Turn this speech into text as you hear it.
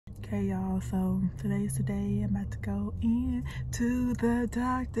Okay, y'all, so today's the day I'm about to go in to the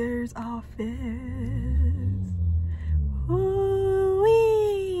doctor's office.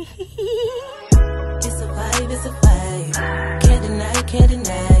 Ooh-wee. It's a vibe, it's a vibe. Can't deny, can't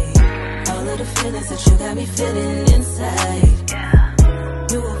deny. All of the feelings that you got me feeling inside.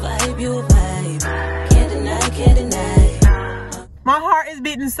 You a vibe, you a vibe. Can't deny, can't deny. My heart is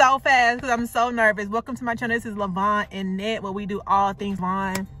beating so fast because I'm so nervous. Welcome to my channel. This is LaVon and Annette, where we do all things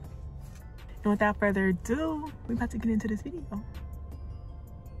Vaughn. And without further ado, we're about to get into this video.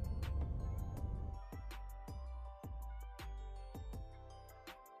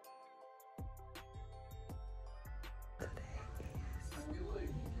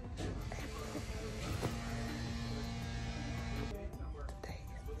 Today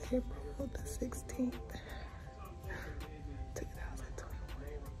is April the 16th. 2021,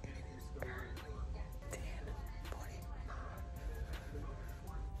 and it is currently 10:45.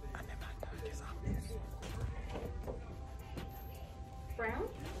 I'm in my doctor's office. Brown?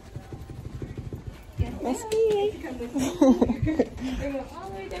 That's me. We're going all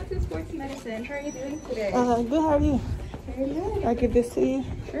the way down to sports medicine. How are you doing today? Good, how are you? Very good. I'll give this to you.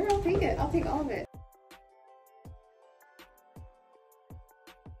 Sure, I'll take it. I'll take all of it.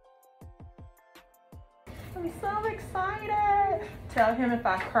 I'm so excited. Tell him if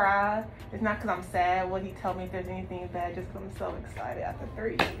I cry, it's not because I'm sad. Will he tell me if there's anything bad? Just because I'm so excited after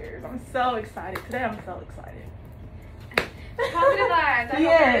 3 years. I'm so excited. Today I'm so excited. Positive vibes.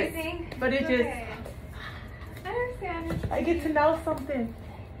 Yes, but it just, I understand. I get to know something.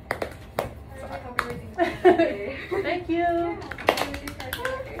 I really hope everything's okay. Thank you.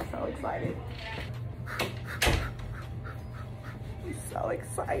 Yeah, So excited. I'm so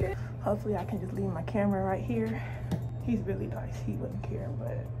excited. Hopefully I can just leave my camera right here. He's really nice. He wouldn't care,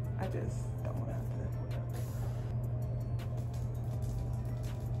 but I just don't want to have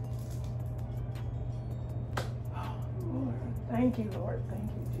to. Oh, Lord. Thank you, Lord. Thank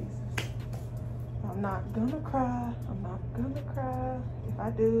you, Jesus. I'm not gonna cry. I'm not gonna cry. If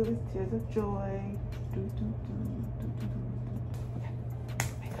I do, it's tears of joy. Do, do, do, do, do, do. Okay.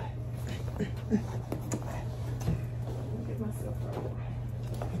 Be good. Okay. Get myself right.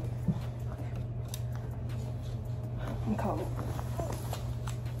 I'm cold.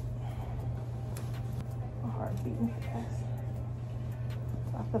 My heart beating fast.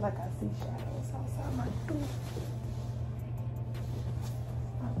 I feel like I see shadows outside my door.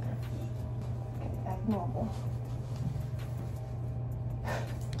 Okay, act normal.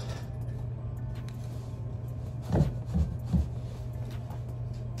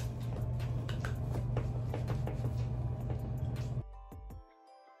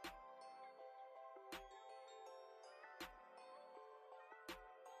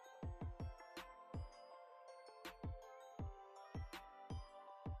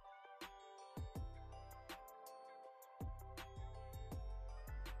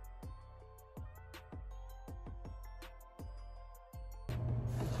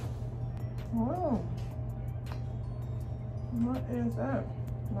 Oh, what is that?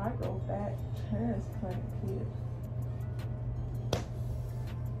 Micro-fat transplant kit.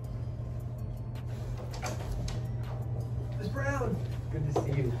 Ms. Brown, good to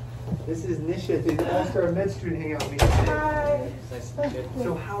see you. This is Nisha, the All-Star Med student hanging out with me today. Hi. Nice to meet you.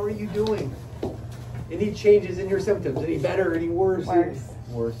 So how are you doing? Any changes in your symptoms? Any better, any worse? Worse.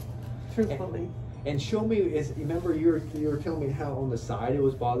 Worse. Truthfully. And show me, remember you were telling me how on the side it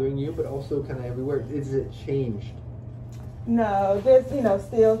was bothering you, but also kind of everywhere. Is it changed? No, there's,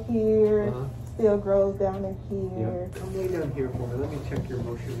 still here, Uh-huh. still grows down in here. Yeah. Come lay down here for me. Let me check your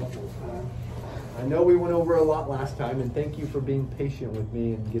motion one more time. I know we went over a lot last time, and thank you for being patient with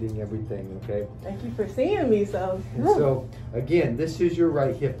me and getting everything, okay? Thank you for seeing me, so. And so, again, this is your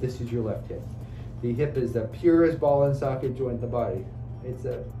right hip, this is your left hip. The hip is the purest ball and socket joint in the body. It's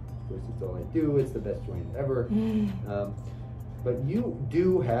all I do, it's the best joint ever. But you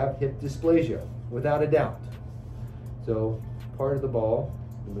do have hip dysplasia, without a doubt. So part of the ball,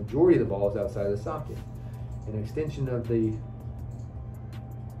 the majority of the ball is outside the socket. An extension of the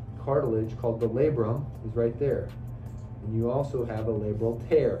cartilage called the labrum is right there. And you also have a labral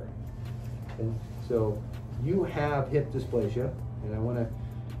tear. And so you have hip dysplasia, and I want to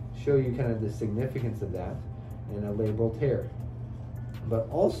show you kind of the significance of that, and a labral tear. But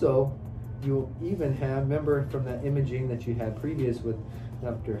also, you even have, remember from that imaging that you had previous with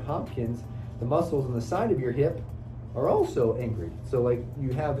Dr. Hopkins, the muscles on the side of your hip are also angry. So like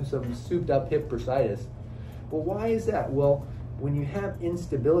you have some souped up hip bursitis. Well, why is that? Well, when you have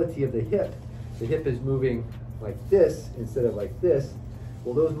instability of the hip is moving like this instead of like this.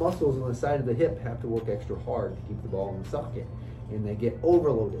 Well, those muscles on the side of the hip have to work extra hard to keep the ball in the socket, and they get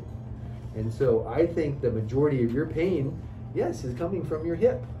overloaded. And so I think the majority of your pain, yes, is coming from your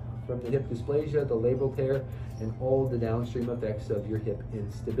hip, from the hip dysplasia, the labral tear, and all the downstream effects of your hip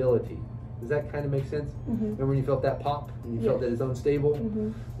instability. Does that kind of make sense? Remember when you felt that pop and you felt that it's unstable?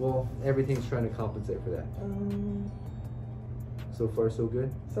 Well, everything's trying to compensate for that. So far, so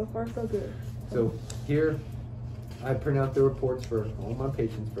good? So far, so good. So here, I print out the reports for all my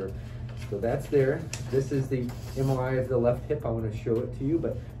patients. So that's there. This is the MRI of the left hip. I want to show it to you,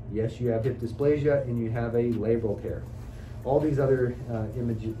 but yes, you have hip dysplasia and you have a labral tear. All these other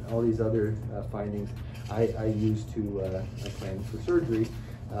findings, I use to plan for surgery,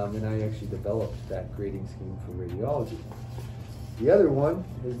 and I actually developed that grading scheme for radiology. The other one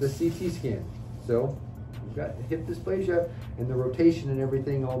is the CT scan. So you've got hip dysplasia and the rotation and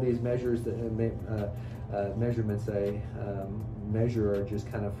everything. All these measures that measurements I measure are just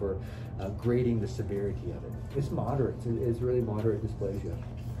kind of for grading the severity of it. It's moderate. It's really moderate dysplasia.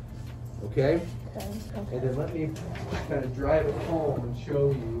 Okay? Okay. And then let me kind of drive it home and show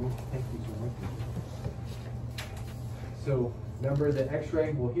you. Thank you so much. So remember the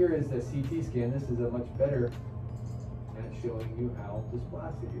X-ray? Well, here is the CT scan. This is a much better at showing you how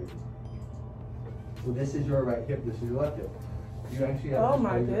dysplastic it is. So this is your right hip. This is your left hip. You actually have. Oh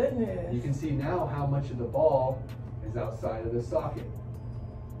my goodness! You can see now how much of the ball is outside of the socket.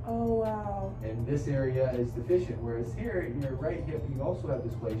 Oh wow! And this area is deficient. Whereas here, in your right hip, you also have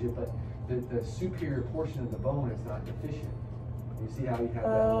dysplasia, but the superior portion of the bone is not deficient. You see how you have that?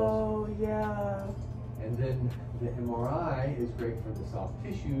 Oh yeah. And then the MRI is great for the soft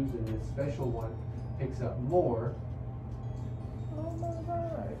tissues, and this special one picks up more. Oh my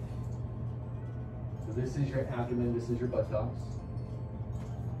God. So this is your abdomen, this is your buttocks.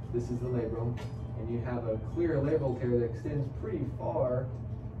 This is the labrum, and you have a clear labral tear that extends pretty far,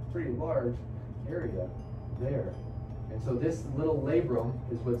 pretty large area there. And so this little labrum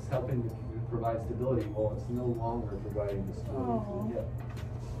is what's helping to provide stability. Well, it's no longer providing the stability to the hip.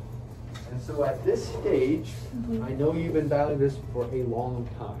 And so at this stage, I know you've been battling this for a long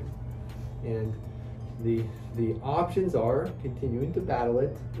time. And the options are continuing to battle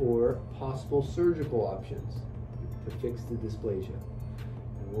it or possible surgical options to fix the dysplasia.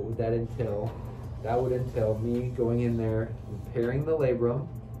 And what would that entail? That would entail me going in there, repairing the labrum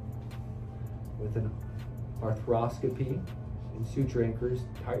with an arthroscopy and suture anchors,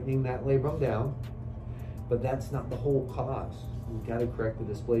 tightening that labrum down. But that's not the whole cause. We've got to correct the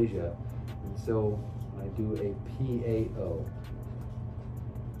dysplasia. And so I do a PAO.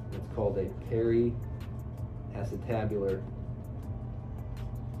 It's called a periacetabular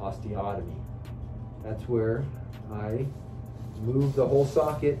osteotomy. That's where I move the whole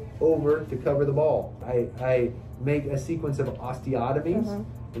socket over to cover the ball. I make a sequence of osteotomies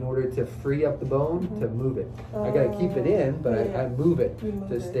in order to free up the bone to move it. I got to keep it in, but I move it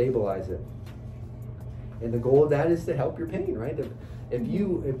to stabilize it. And the goal of that is to help your pain, right?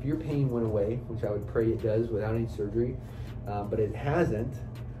 If your pain went away, which I would pray it does without any surgery, but it hasn't,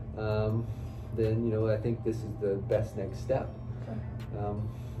 then I think this is the best next step.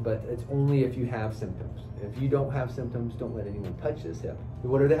 But it's only if you have symptoms. If you don't have symptoms, don't let anyone touch this hip.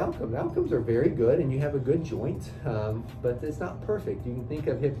 What are the outcomes? The outcomes are very good, and you have a good joint, but it's not perfect. You can think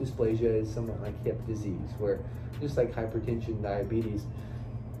of hip dysplasia as somewhat like hip disease, where just like hypertension, diabetes,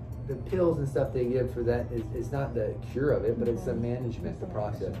 the pills and stuff they give for that is not the cure of it, but it's the management, the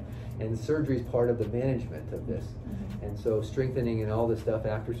process. And surgery is part of the management of this. And so strengthening and all the stuff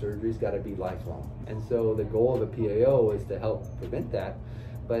after surgery's got to be lifelong. And so the goal of a PAO is to help prevent that.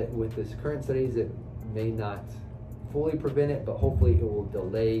 But with this current studies, it may not fully prevent it, but hopefully it will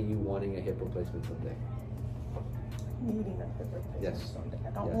delay you wanting a hip replacement someday. Needing a hip replacement someday.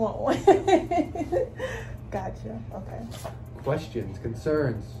 I don't want one. Gotcha. Okay. Questions,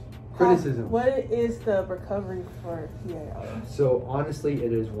 concerns, criticisms. What is the recovery for PAO? So honestly,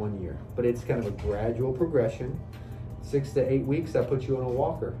 it is 1 year, but it's kind of a gradual progression. 6 to 8 weeks, that puts you on a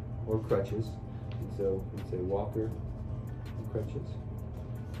walker or crutches. And so we say walker and crutches.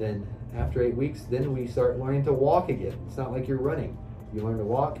 Then after 8 weeks, then we start learning to walk again. It's not like you're running. You learn to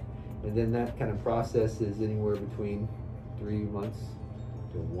walk, and then that kind of process is anywhere between 3 months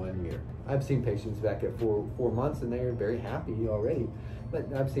to 1 year. I've seen patients back at 4 months, and they're very happy already.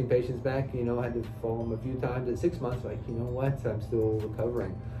 But I've seen patients back, I had to follow them a few times at 6 months, like, you know what, I'm still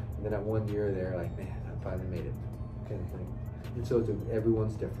recovering. And then at 1 year, they're like, man, I finally made it, kind of thing. And so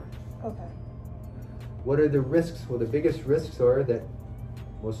everyone's different. Okay. What are the risks? Well, the biggest risks are that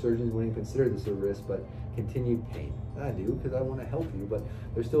most surgeons wouldn't consider this a risk, but continued pain. I do, because I want to help you, but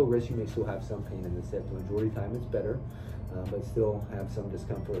there's still a risk you may still have some pain in the hip. The majority of the time it's better, but still have some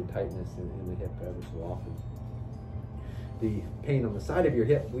discomfort or tightness in the hip every so often. the pain on the side of your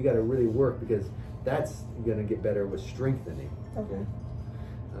hip, we got to really work, because that's going to get better with strengthening. Okay.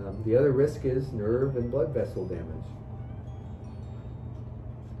 The other risk is nerve and blood vessel damage.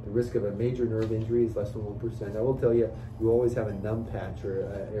 The risk of a major nerve injury is less than 1%. I will tell you, you always have a numb patch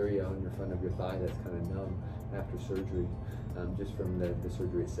or area on your front of your thigh that's kind of numb after surgery, just from the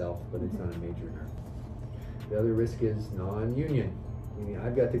surgery itself, but it's not a major nerve. The other risk is non-union. Meaning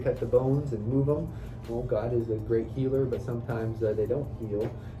I've got to cut the bones and move them. Well, God is a great healer, but sometimes they don't heal,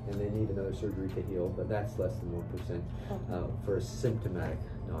 and they need another surgery to heal, but that's less than 1% for a symptomatic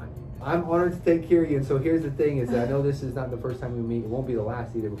non-union. I'm honored to take care of you, and so here's the thing, is that I know this is not the first time we meet. It won't be the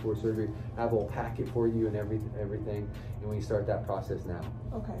last either before surgery. I have a whole packet for you and everything, and we start that process now.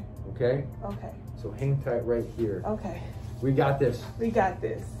 Okay. Okay? Okay. So hang tight right here. Okay. We got this. We got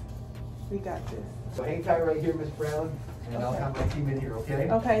this. We got this. So hang tight right here, Miss Brown, and Okay. I'll have my team in here, okay?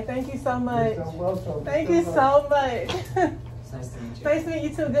 Okay, thank you so much. You're so welcome. Thank you so much. It's nice to meet you. Nice to meet you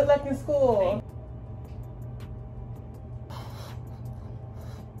too. Good luck in school.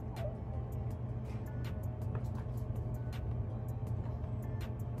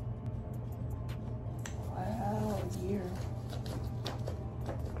 Wow, a year.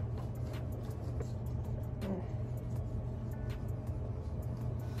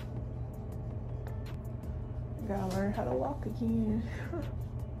 Gotta learn how to walk again.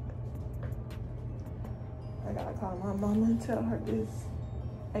 I gotta call my mama and tell her this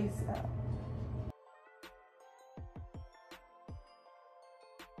ASAP.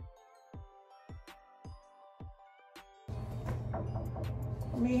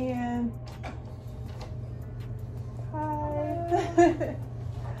 Man. Hi.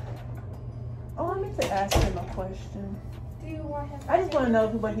 Oh, I meant to ask him a question. Do you want him? I just want to know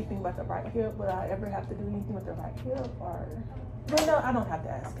what he thinks about the right hip. Would I ever have to do anything with the right hip, or? But no, I don't have to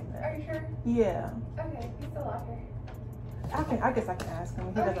ask him Are that. you sure? Yeah, Okay, he's still out here. I guess I can ask him.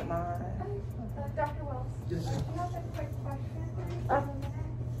 He doesn't mind. Dr. Wells, do you have a quick question?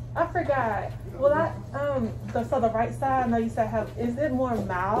 I forgot. Well, so the right side. I know you said is it more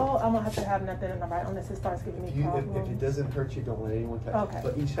mild? I don't have to have nothing in the right unless it starts giving me problems. If it doesn't hurt you, don't let anyone touch Okay. it.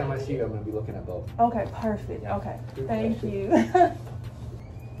 But each time I see you, I'm going to be looking at both. Okay, perfect. Yeah. Okay, Good thank question. you.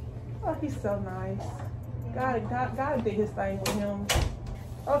 Oh, he's so nice. God did his thing with him.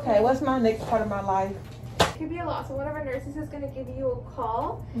 Okay, what's my next part of my life? It could be a lot. So one of our nurses is going to give you a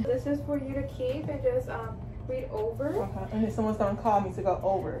call. This is for you to keep and just read over. Okay, and then someone's gonna call me to go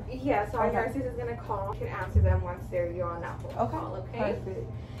over. Yeah, so our Okay. nurses is going to call. You can answer them once you're on that phone Okay, call, okay?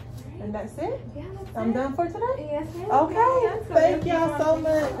 perfect. And that's it? Yeah, that's I'm it. done for today? Yes, ma'am. Okay, Yes, so thank if you y'all want so to-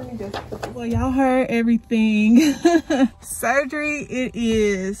 much. Let me just, well, y'all heard everything. Surgery it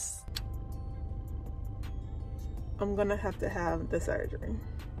is. I'm gonna have to have the surgery.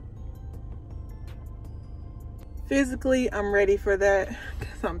 Physically, I'm ready for that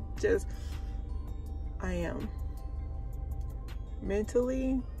because I am.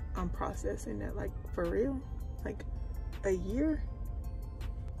 Mentally, I'm processing that, like, for real, like a year.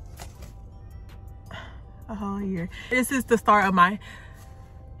 A whole year. This is the start of my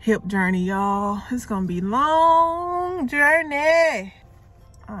hip journey, y'all. It's gonna be long journey.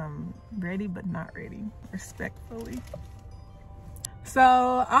 I'm ready, but not ready, respectfully.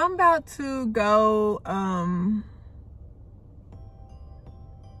 So I'm about to go,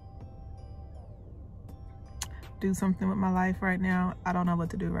 do something with my life right now. I don't know what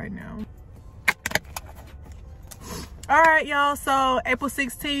to do right now. All right, y'all, so April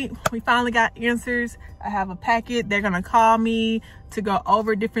 16th, we finally got answers. I have a packet. They're gonna call me to go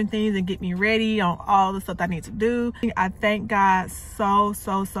over different things and get me ready on all the stuff I need to do. I thank God so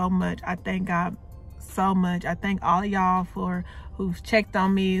much. I thank God so much. I thank all of y'all for who's checked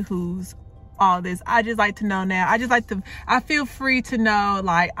on me, who's all this. I just like to know now. I feel free to know,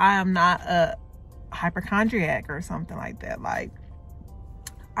 like, I am not a hypochondriac or something like that. Like,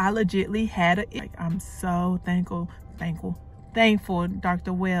 I legitly had I'm so thankful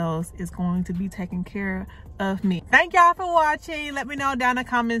Dr. Wells is going to be taking care of me. Thank y'all for watching. Let me know down in the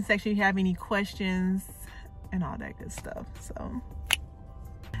comment section if you have any questions and all that good stuff. So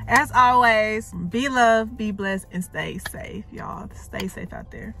as always, be loved, be blessed, and stay safe, y'all. Stay safe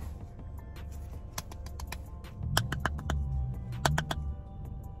out there.